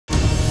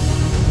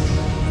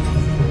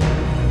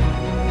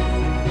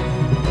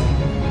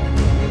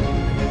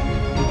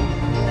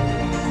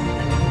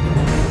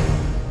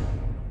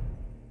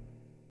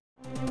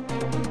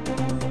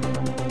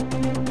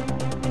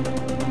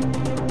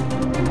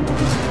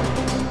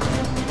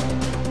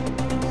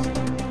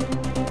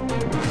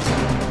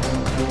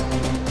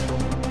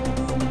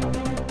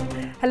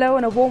Hello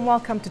and a warm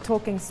welcome to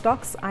Talking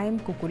Stocks. I'm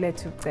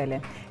Gugulethu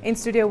Cele. In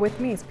studio with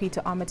me is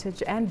Peter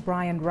Armitage and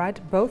Brian Rudd,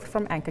 both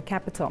from Anchor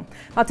Capital.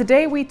 Now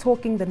today we're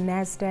talking the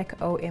NASDAQ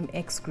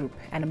OMX Group,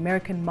 an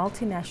American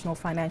multinational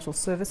financial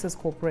services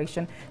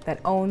corporation that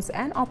owns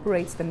and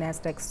operates the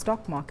NASDAQ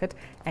stock market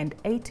and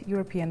 8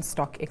 European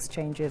stock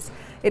exchanges.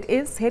 It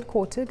is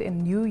headquartered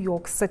in New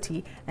York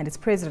City and its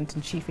president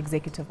and chief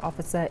executive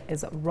officer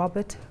is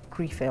Robert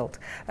Greifeld.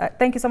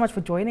 Thank you so much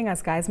for joining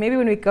us, guys. Maybe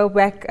when we go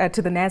back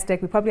to the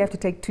NASDAQ, we probably have to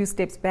take 2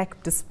 steps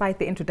back despite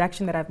the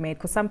introduction that I've made,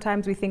 because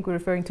sometimes we think we're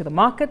referring to the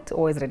market,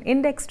 or is it an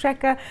index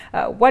tracker?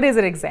 What is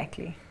it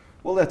exactly?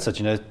 Well, that's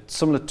it.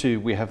 Similar to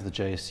we have the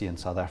JSE in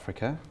South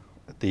Africa,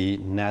 the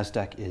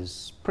NASDAQ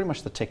is pretty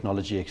much the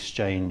technology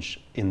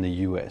exchange in the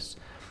US.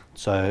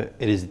 So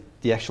it is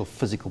the actual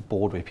physical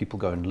board where people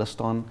go and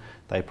list on.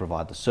 They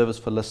provide the service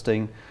for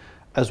listing,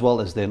 as well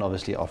as then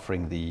obviously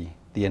offering the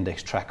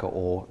index tracker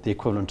or the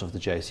equivalent of the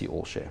JSE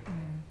All Share.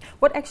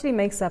 What actually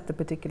makes up the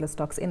particular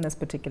stocks in this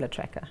particular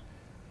tracker?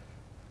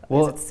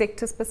 Well, is it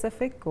sector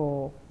specific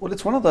or? Well,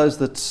 it's one of those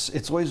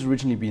it's always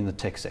originally been the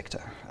tech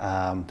sector.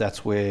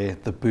 That's where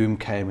the boom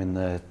came in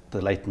the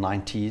late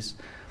 90s.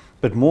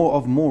 But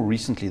more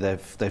recently,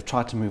 they've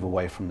tried to move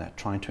away from that,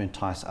 trying to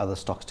entice other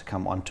stocks to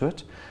come onto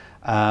it.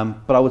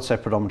 But I would say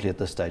predominantly at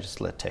this stage it's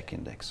still a tech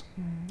index.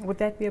 Would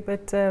that be a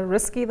bit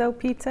risky though,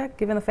 Peter,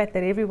 given the fact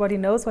that everybody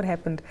knows what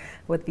happened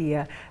with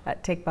the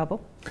tech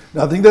bubble?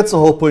 No, I think that's the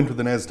whole point with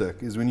the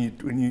NASDAQ, is when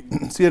you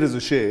see it as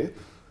a share,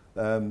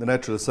 the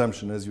natural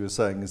assumption, as you were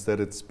saying, is that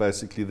it's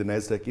basically the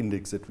NASDAQ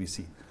index that we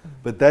see.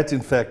 But that,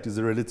 in fact, is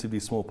a relatively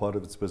small part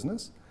of its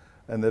business,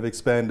 and they've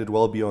expanded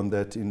well beyond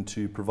that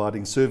into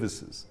providing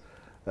services,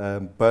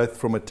 both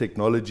from a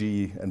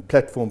technology and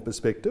platform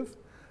perspective,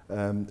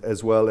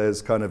 as well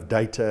as kind of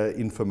data,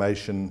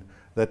 information,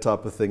 that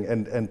type of thing,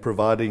 and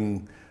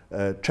providing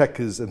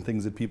trackers and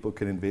things that people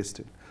can invest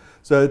in.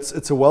 So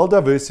it's a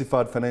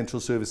well-diversified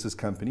financial services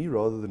company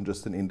rather than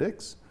just an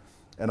index.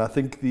 And I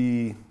think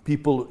the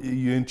people,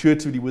 you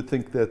intuitively would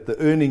think that the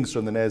earnings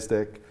from the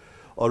NASDAQ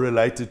are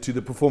related to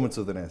the performance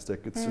of the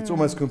NASDAQ. It's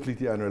almost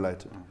completely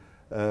unrelated.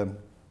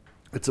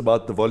 It's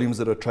about the volumes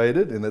that are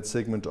traded in that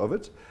segment of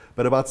it,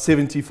 but about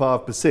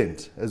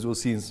 75%, as we'll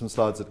see in some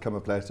slides that come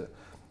up later,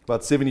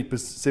 about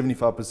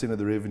 75% of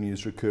the revenue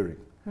is recurring.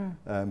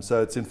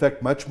 So it's in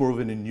fact much more of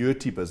an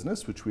annuity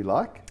business, which we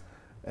like,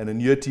 and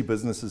annuity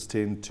businesses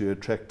tend to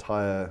attract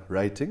higher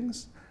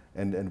ratings,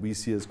 and we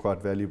see as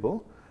quite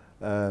valuable.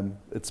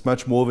 It's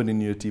much more of an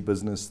annuity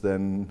business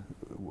than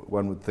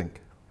one would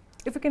think.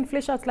 If we can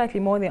flesh out slightly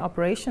more in the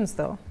operations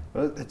though.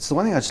 Well, it's the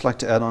one thing I'd just like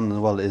to add on as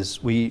well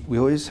is we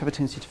always have a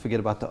tendency to forget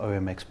about the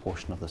OMX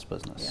portion of this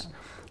business,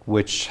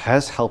 which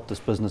has helped this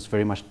business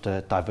very much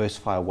to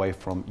diversify away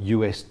from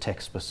US tech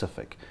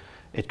specific.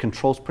 It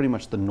controls pretty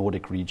much the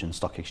Nordic region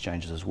stock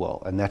exchanges as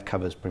well, and that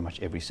covers pretty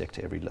much every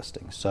sector, every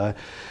listing. So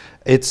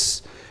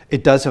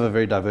it does have a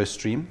very diverse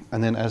stream,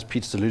 and then as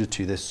Peter's alluded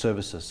to, there's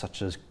services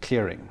such as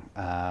clearing,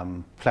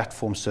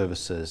 platform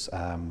services,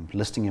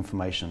 listing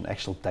information,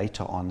 actual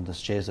data on the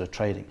shares that are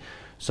trading.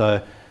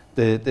 So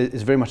there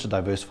is very much a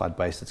diversified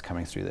base that's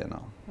coming through there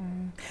now.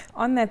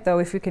 On that though,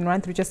 if we can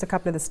run through just a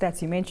couple of the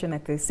stats, you mentioned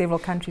that there's several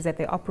countries that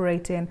they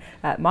operate in.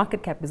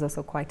 Market cap is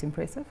also quite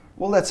impressive.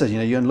 Well, that's it.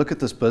 You look at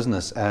this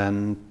business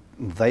and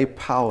they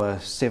power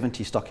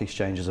 70 stock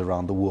exchanges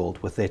around the world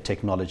with their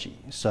technology.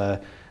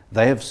 So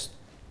they have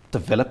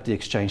developed the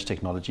exchange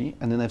technology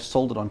and then they've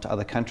sold it on to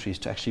other countries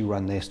to actually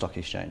run their stock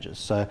exchanges.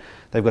 So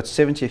they've got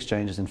 70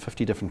 exchanges in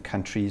 50 different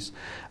countries.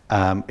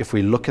 If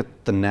we look at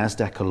the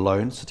NASDAQ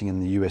alone, sitting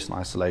in the US in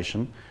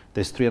isolation,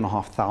 there's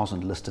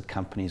 3,500 listed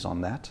companies on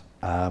that.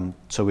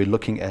 So we're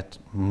looking at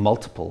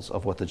multiples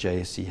of what the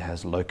JSE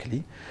has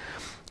locally.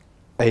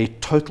 A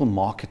total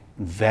market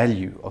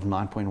value of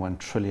 $9.1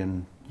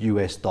 trillion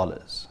US.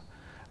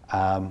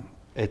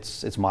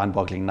 It's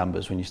mind-boggling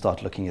numbers when you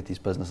start looking at these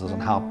businesses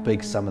and how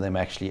big some of them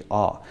actually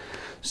are.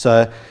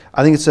 So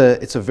I think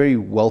it's a very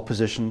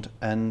well-positioned,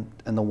 and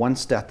the one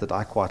stat that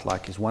I quite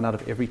like is 1 out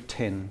of every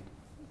 10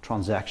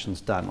 transactions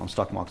done on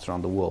stock markets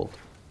around the world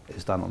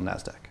is done on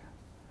NASDAQ.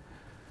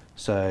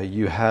 So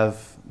you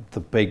have the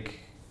big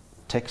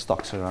tech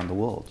stocks around the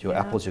world, your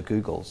Apples, your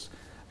Googles,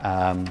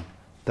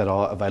 that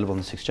are available on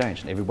this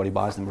exchange, and everybody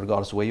buys them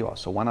regardless of where you are.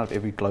 So 1 out of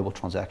every global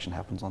transaction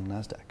happens on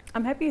NASDAQ.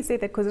 I'm happy you say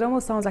that because it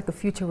almost sounds like a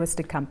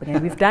futuristic company.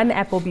 And we've done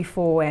Apple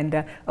before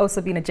and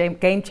also been a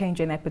game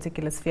changer in that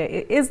particular sphere.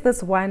 Is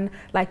this one,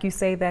 like you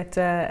say,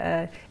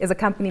 that is a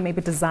company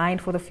maybe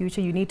designed for the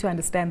future? You need to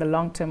understand the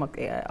long-term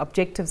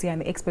objectives here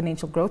and the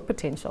exponential growth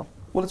potential.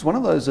 Well, it's one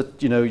of those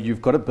that,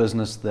 you've got a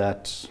business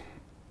that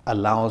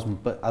allows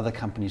other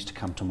companies to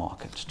come to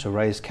market, to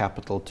raise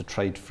capital, to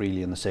trade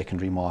freely in the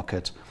secondary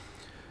market.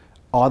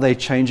 Are they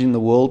changing the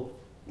world?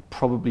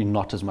 Probably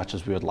not as much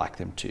as we would like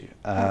them to.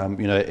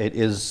 It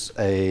is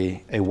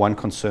a one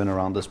concern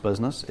around this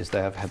business is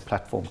they have had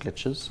platform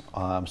glitches,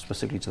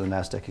 specifically to the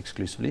NASDAQ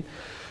exclusively.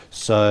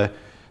 So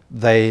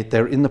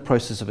they're in the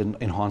process of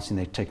enhancing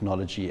their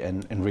technology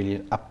and really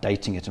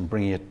updating it and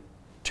bringing it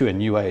to a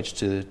new age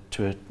to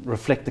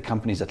reflect the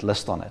companies that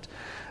list on it.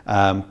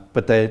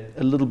 But they're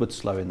a little bit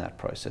slow in that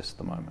process at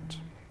the moment.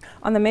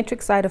 On the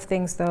metric side of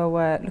things,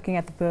 though, looking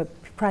at the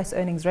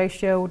price-earnings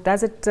ratio,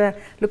 does it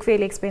look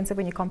fairly expensive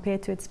when you compare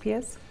it to its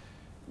peers?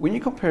 When you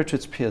compare it to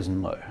its peers,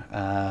 no.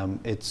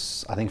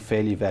 It's, I think,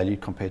 fairly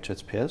valued compared to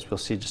its peers. We'll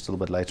see just a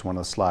little bit later on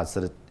the slides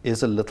that it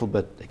is a little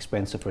bit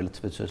expensive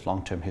relative to its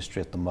long-term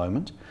history at the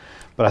moment.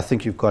 But I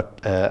think you've got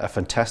a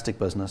fantastic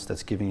business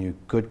that's giving you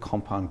good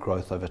compound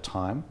growth over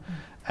time,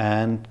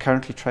 and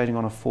currently trading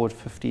on a forward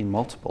 15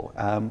 multiple,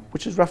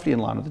 which is roughly in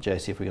line with the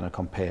JSE if we're going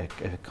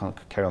to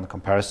carry on the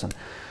comparison.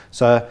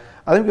 So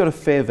I think we've got a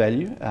fair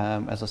value,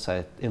 as I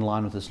say, in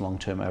line with this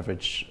long-term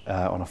average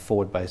on a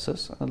forward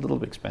basis, a little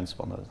bit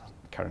expensive on those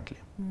currently.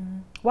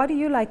 Why do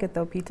you like it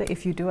though, Peter,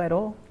 if you do at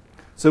all?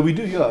 So we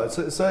do, yeah.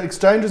 So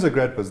exchanges are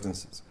great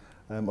businesses.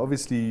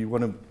 Obviously, you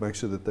want to make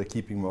sure that they're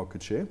keeping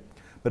market share.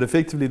 But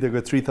effectively, they've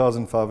got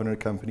 3,500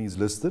 companies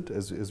listed,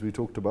 as we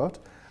talked about.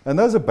 And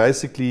those are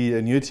basically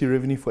annuity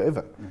revenue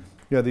forever.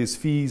 You know, there's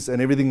fees and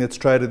everything that's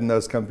traded in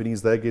those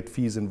companies, they get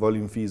fees and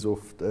volume fees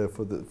off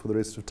for the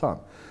rest of time.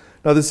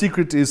 Now, the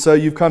secret is, so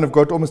you've kind of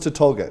got almost a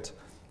toll gate,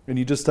 and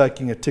you're just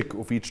taking a tick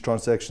off each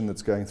transaction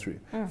that's going through.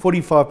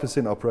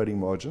 45% operating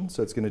margin,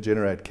 so it's going to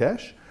generate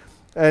cash.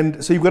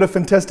 And so you've got a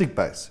fantastic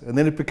base. And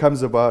then it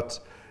becomes about,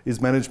 is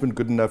management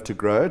good enough to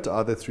grow it,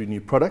 either through new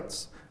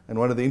products? And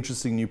one of the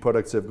interesting new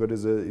products they've got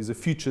is a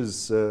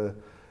futures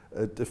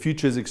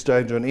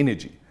exchange on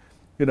energy.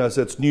 You know,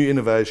 so it's new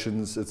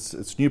innovations,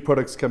 it's new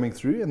products coming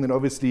through, and then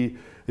obviously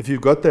if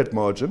you've got that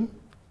margin,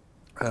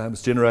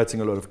 it's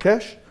generating a lot of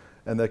cash,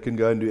 and they can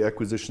go and do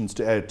acquisitions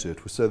to add to it.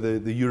 So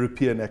the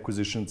European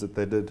acquisitions that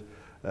they did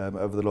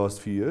over the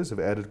last few years have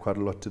added quite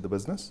a lot to the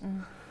business.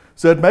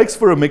 So it makes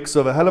for a mix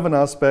of a hell of a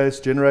nice base,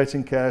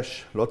 generating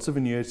cash, lots of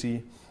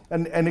annuity,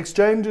 and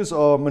exchanges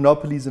are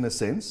monopolies in a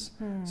sense.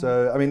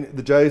 So, I mean,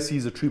 the JSE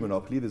is a true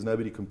monopoly. There's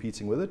nobody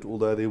competing with it,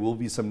 although there will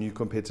be some new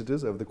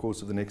competitors over the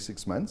course of the next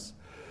 6 months.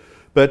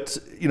 But,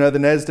 you know, the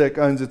NASDAQ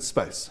owns its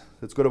space.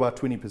 It's got about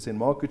 20%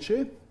 market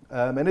share.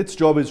 And its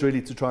job is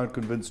really to try and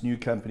convince new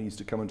companies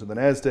to come into the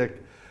NASDAQ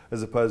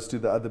as opposed to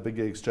the other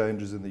bigger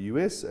exchanges in the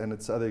US and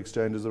its other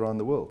exchanges around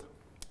the world.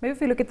 Maybe if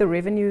we look at the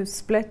revenue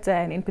split,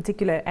 and in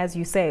particular, as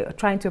you say,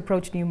 trying to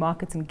approach new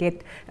markets and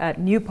get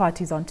new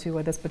parties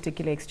onto this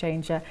particular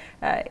exchange,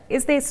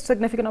 is there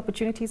significant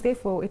opportunities there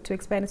for it to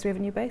expand its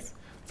revenue base?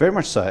 Very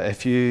much so.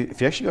 If you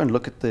actually go and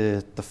look at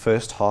the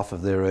first half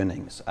of their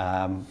earnings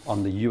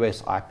on the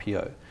US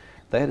IPO,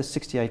 they had a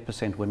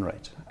 68% win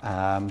rate.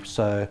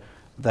 So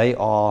they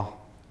are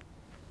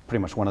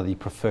pretty much one of the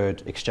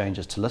preferred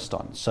exchanges to list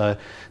on. So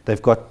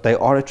they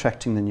are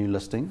attracting the new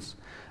listings.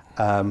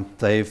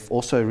 They've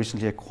also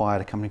recently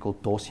acquired a company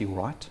called Dorsey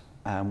Wright,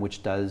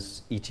 which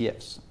does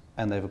ETFs.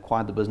 And they've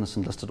acquired the business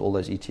and listed all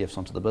those ETFs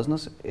onto the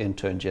business, in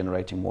turn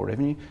generating more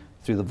revenue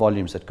through the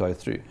volumes that go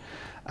through.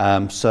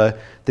 So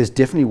there's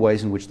definitely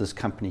ways in which this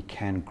company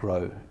can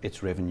grow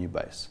its revenue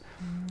base.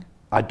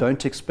 I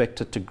don't expect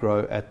it to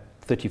grow at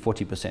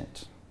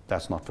 30–40%.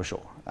 That's not for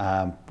sure.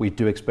 We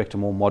do expect a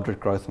more moderate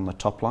growth on the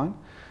top line.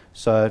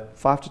 So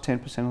 5 to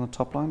 10% on the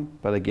top line.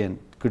 But again,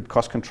 good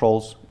cost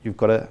controls. You've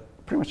got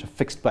pretty much a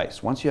fixed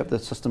base. Once you have the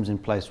systems in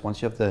place,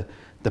 once you have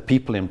the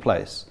people in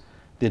place,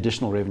 the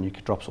additional revenue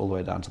drops all the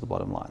way down to the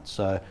bottom line.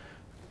 So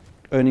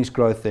earnings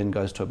growth then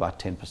goes to about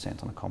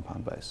 10% on a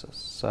compound basis.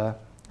 So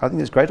I think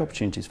there's great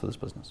opportunities for this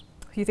business.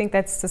 Do you think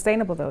that's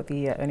sustainable, though,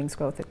 the earnings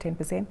growth at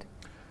 10%?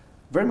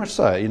 Very much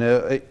so. You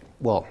know,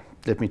 well,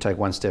 let me take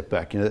one step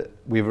back. You know,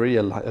 we've already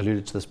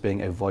alluded to this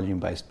being a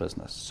volume-based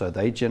business. So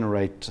they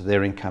generate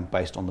their income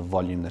based on the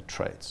volume that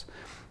trades.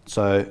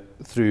 So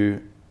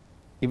even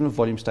if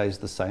volume stays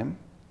the same,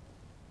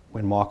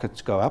 when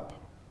markets go up,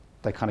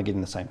 they're kind of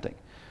getting the same thing.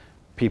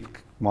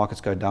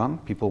 Markets go down,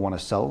 people want to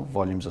sell,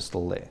 volumes are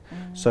still there.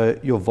 So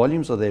your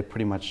volumes are there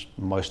pretty much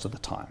most of the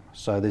time.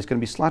 So there's going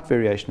to be slight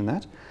variation in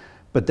that,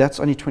 but that's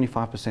only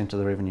 25% of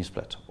the revenue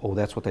split, or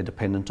that's what they're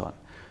dependent on.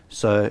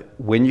 So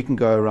when you can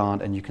go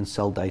around and you can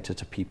sell data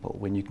to people,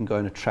 when you can go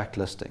and attract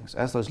listings,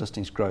 as those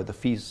listings grow, the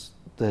fees,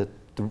 the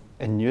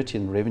annuity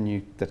and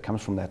revenue that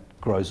comes from that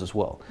grows as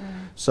well.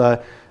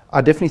 So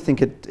I definitely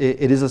think it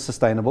is a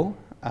sustainable.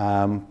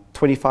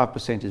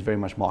 25% is very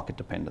much market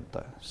dependent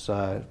though.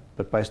 So,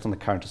 but based on the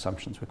current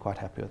assumptions, we're quite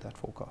happy with that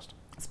forecast.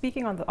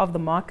 Speaking of the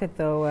market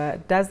though,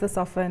 does this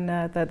often,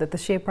 the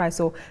share price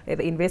or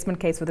the investment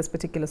case for this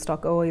particular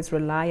stock always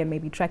rely and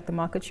maybe track the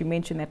market? You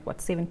mentioned that,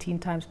 what, 17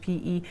 times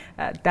PE.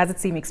 Does it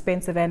seem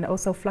expensive and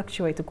also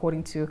fluctuate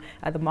according to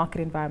the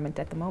market environment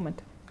at the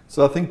moment?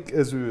 So I think,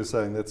 as we were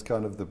saying, that's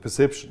kind of the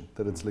perception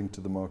that it's linked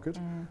to the market,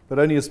 but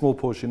only a small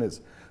portion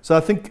is. So I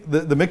think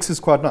the mix is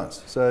quite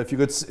nice. So if you've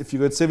got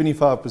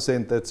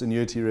 75% that's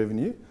annuity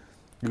revenue,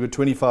 you've got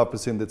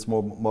 25% that's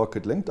more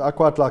market linked. I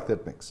quite like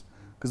that mix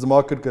because the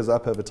market goes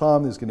up over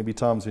time. There's going to be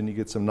times when you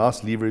get some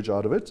nice leverage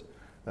out of it,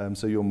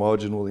 so your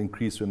margin will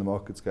increase when the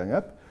market's going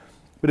up.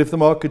 But if the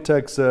market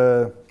takes,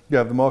 if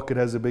the market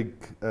has a big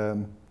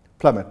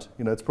plummet,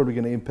 you know, it's probably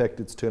going to impact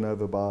its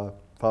turnover by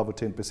 5 or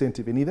 10%,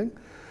 if anything.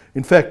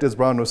 In fact, as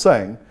Brian was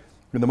saying,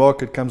 when the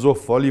market comes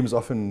off, volumes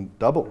often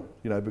double,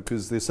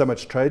 because there's so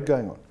much trade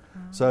going on.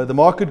 So the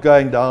market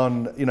going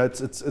down,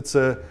 it's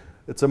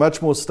a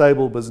much more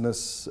stable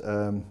business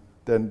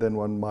than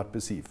one might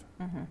perceive.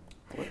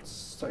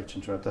 Sorry to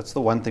interrupt. That's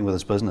the one thing with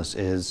this business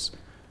is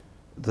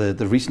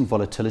the recent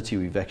volatility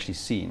we've actually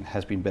seen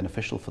has been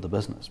beneficial for the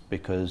business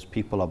because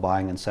people are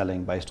buying and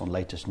selling based on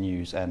latest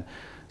news and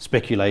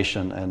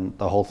speculation and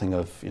the whole thing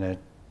of,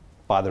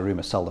 buy the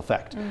rumor, sell the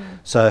fact.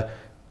 So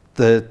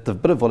the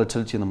bit of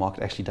volatility in the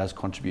market actually does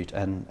contribute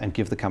and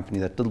give the company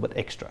that little bit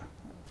extra.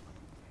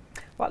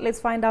 Well,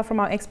 let's find out from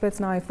our experts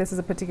now if this is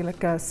a particular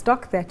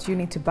stock that you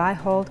need to buy,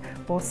 hold,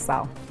 or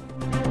sell.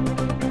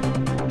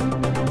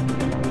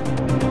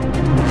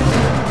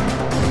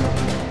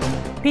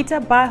 Peter,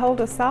 buy, hold,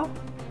 or sell?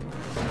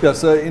 Yeah,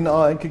 so in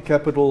our Anchor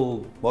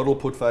Capital model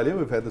portfolio,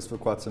 we've had this for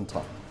quite some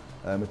time.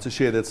 It's a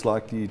share that's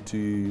likely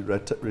to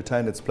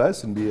retain its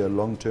place and be a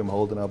long-term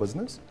hold in our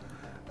business.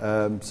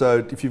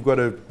 So if you've got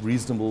a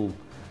reasonable,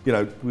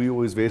 we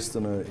always invest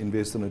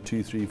on a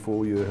 2, 3,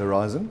 4 year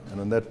horizon, and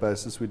on that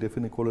basis, we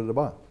definitely call it a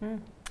buy.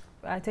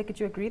 I take it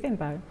you agree then,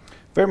 Bo?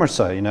 Very much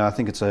so. I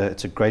think it's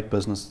a great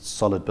business, it's a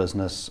solid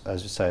business.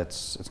 As you say,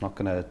 it's not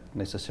going to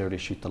necessarily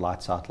shoot the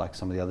lights out like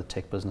some of the other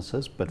tech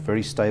businesses, but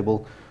very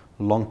stable,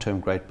 long-term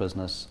great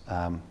business.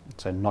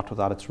 So not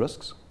without its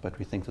risks, but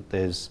we think that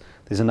there's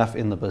enough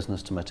in the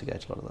business to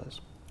mitigate a lot of those.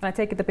 And I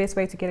take it the best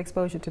way to get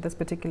exposure to this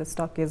particular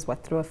stock is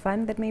what, through a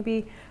fund that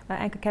maybe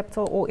Anchor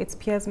Capital or its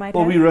peers might have?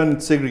 Well, we run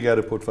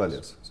segregated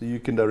portfolios, so you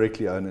can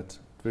directly own it.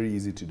 Very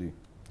easy to do.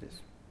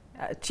 Yes.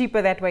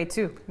 Cheaper that way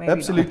too, maybe.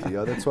 Absolutely,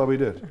 yeah, that's why we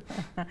do it.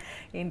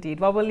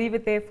 Indeed. Well, we'll leave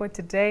it there for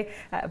today.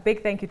 A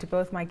big thank you to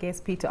both my guests,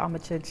 Peter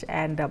Armitage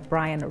and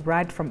Brian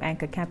Rudd from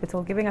Anchor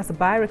Capital, giving us a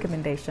buy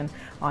recommendation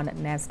on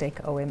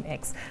NASDAQ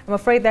OMX. I'm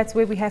afraid that's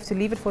where we have to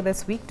leave it for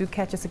this week. Do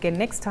catch us again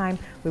next time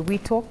where we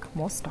talk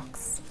more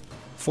stocks.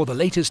 For the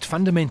latest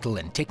fundamental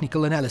and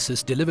technical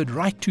analysis delivered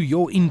right to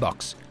your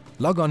inbox,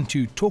 log on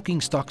to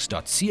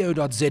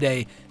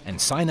talkingstocks.co.za and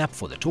sign up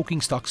for the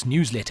Talking Stocks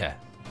newsletter.